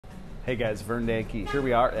Hey guys, Vern. Here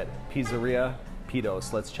we are at Pizzaria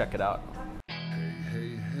Pidos. Let's check it out.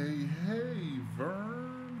 Hey,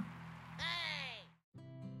 Vern.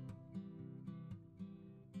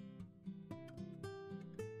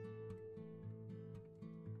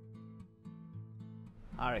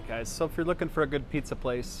 Alright guys, so if you're looking for a good pizza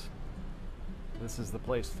place, this is the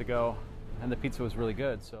place to go. And the pizza was really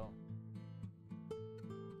good, so.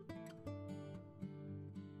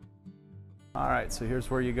 Alright, so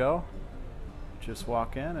here's where you go. Just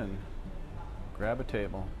walk in and grab a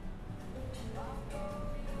table.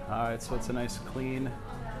 Alright, so it's a nice clean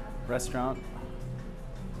restaurant.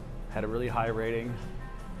 Had a really high rating.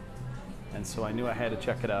 And so I knew I had to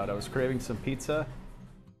check it out. I was craving some pizza.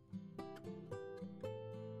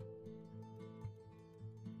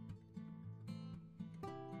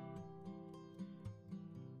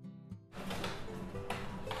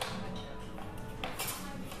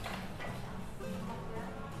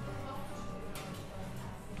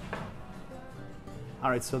 All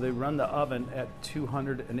right, so they run the oven at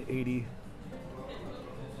 280.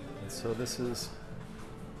 And so this is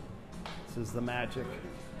the magic.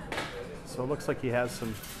 So it looks like he has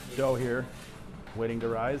some dough here waiting to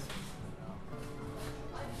rise.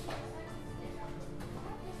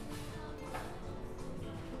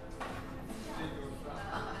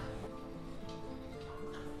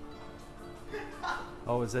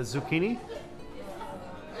 Oh, is that zucchini?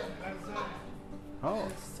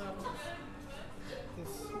 Oh.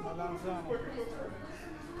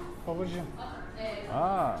 Aubergine.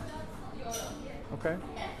 Ah. Okay.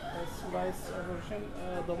 Sliced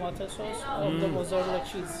aubergine, tomato sauce, and the mozzarella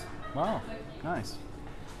cheese. Wow. Nice.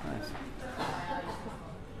 Nice.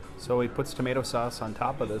 So he puts tomato sauce on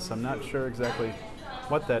top of this. I'm not sure exactly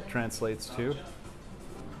what that translates to.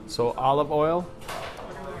 So olive oil.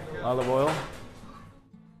 Olive oil.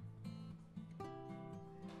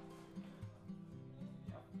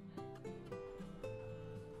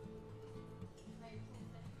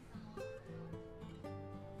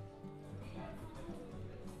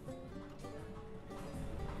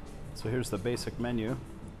 So here's the basic menu.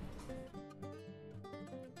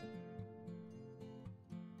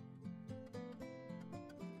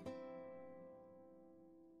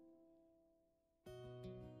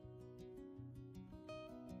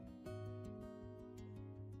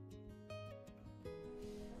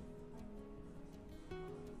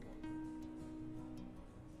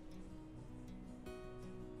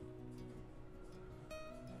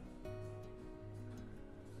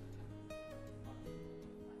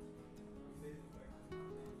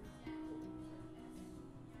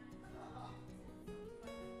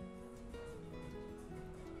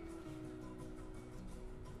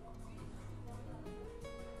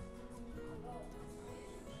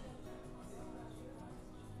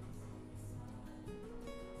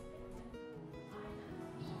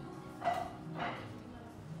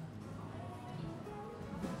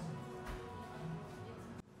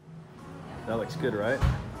 That looks good, right?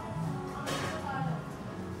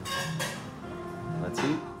 Let's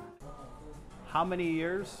eat. How many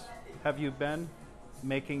years have you been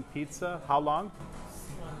making pizza? How long?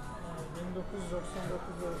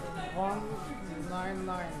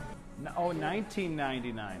 1999. Oh,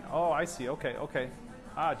 1999. Oh, I see. Okay, okay.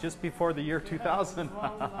 Ah, just before the year 2000.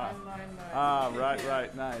 Ah,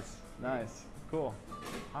 right. Nice, nice. Cool.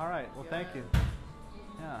 All right. Well, thank you.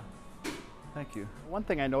 Yeah. Thank you. One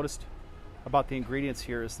thing I noticed about the ingredients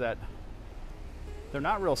here is that they're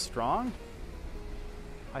not real strong.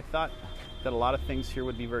 I thought that a lot of things here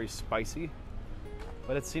would be very spicy,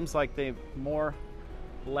 but it seems like they more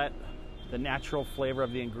let the natural flavor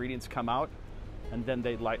of the ingredients come out, and then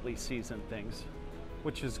they lightly season things,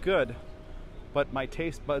 which is good, but my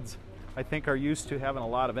taste buds, I think, are used to having a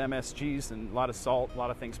lot of MSGs and a lot of salt, a lot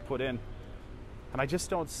of things put in, and I just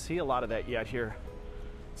don't see a lot of that yet here.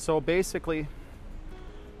 So basically,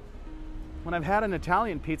 when I've had an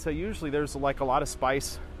Italian pizza, usually there's like a lot of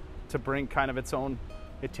spice to bring kind of its own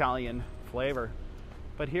Italian flavor.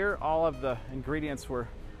 But here, all of the ingredients were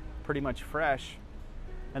pretty much fresh.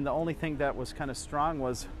 And the only thing that was kind of strong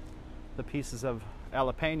was the pieces of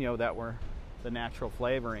jalapeno that were the natural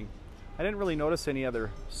flavoring. I didn't really notice any other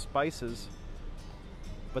spices,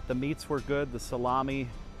 but the meats were good, the salami,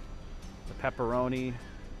 the pepperoni,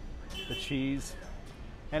 the cheese,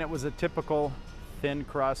 and it was a typical thin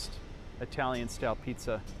crust Italian style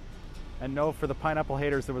pizza. And no, for the pineapple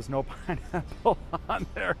haters, there was no pineapple on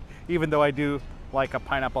there. Even though I do like a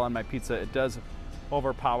pineapple on my pizza, it does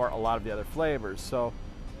overpower a lot of the other flavors. So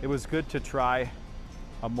it was good to try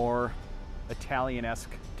a more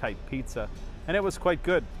Italian-esque type pizza. And it was quite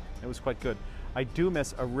good. It was quite good. I do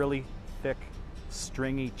miss a really thick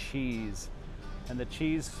stringy cheese. And the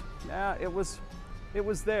cheese, yeah, it was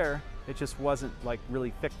there. It just wasn't like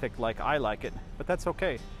really thick like I like it, but that's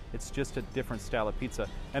okay. It's just a different style of pizza,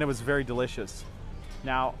 and it was very delicious.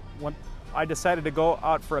 Now, when I decided to go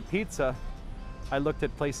out for a pizza, I looked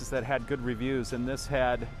at places that had good reviews, and this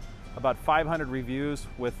had about 500 reviews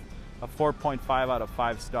with a 4.5 out of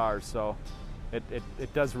 5 stars, so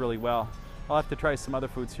it does really well. I'll have to try some other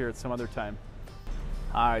foods here at some other time.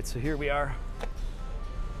 All right, so here we are,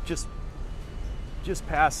 just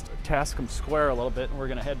past Taskim Square a little bit, and we're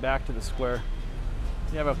gonna head back to the square.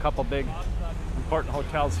 You have a couple big important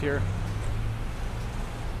hotels here.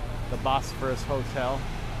 The Bosphorus Hotel.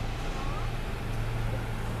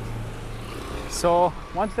 So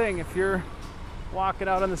one thing, if you're walking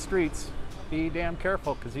out on the streets, be damn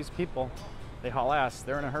careful, because these people, they haul ass.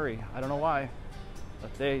 They're in a hurry. I don't know why,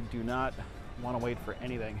 but they do not want to wait for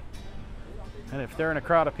anything. And if they're in a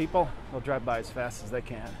crowd of people, they'll drive by as fast as they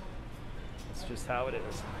can. That's just how it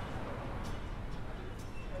is.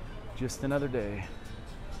 Just another day.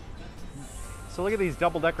 So look at these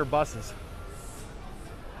double-decker buses.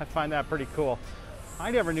 I find that pretty cool.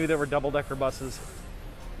 I never knew there were double-decker buses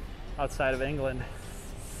outside of England.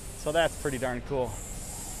 So that's pretty darn cool.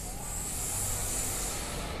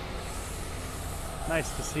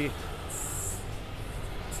 Nice to see.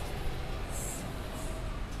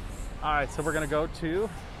 All right, so we're gonna go to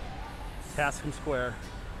Taskim Square.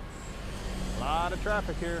 A lot of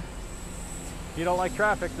traffic here. If you don't like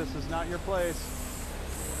traffic, this is not your place.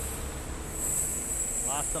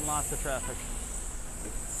 Lots and lots of traffic.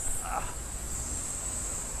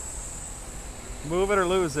 Move it or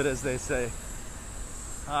lose it, as they say.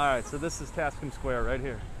 All right, so this is Taskim Square right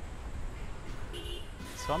here.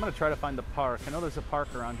 So I'm gonna try to find the park. I know there's a park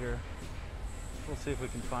around here. We'll see if we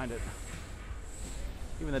can find it.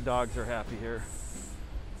 Even the dogs are happy here.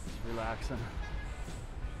 Just relaxing.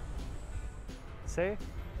 Say,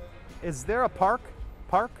 is there a park?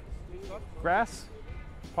 Park? Grass?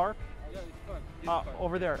 Park? Yeah, it's park.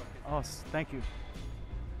 Over there. Oh, thank you.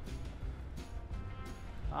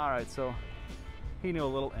 All right, so he knew a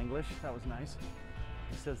little English. That was nice.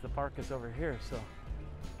 He says the park is over here, so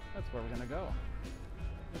that's where we're gonna go.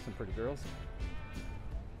 There's some pretty girls.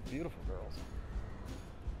 Beautiful girls.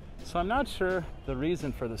 So I'm not sure the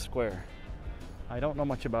reason for the square. I don't know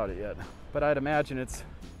much about it yet, but I'd imagine it's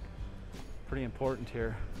pretty important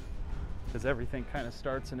here because everything kind of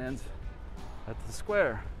starts and ends at the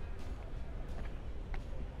square.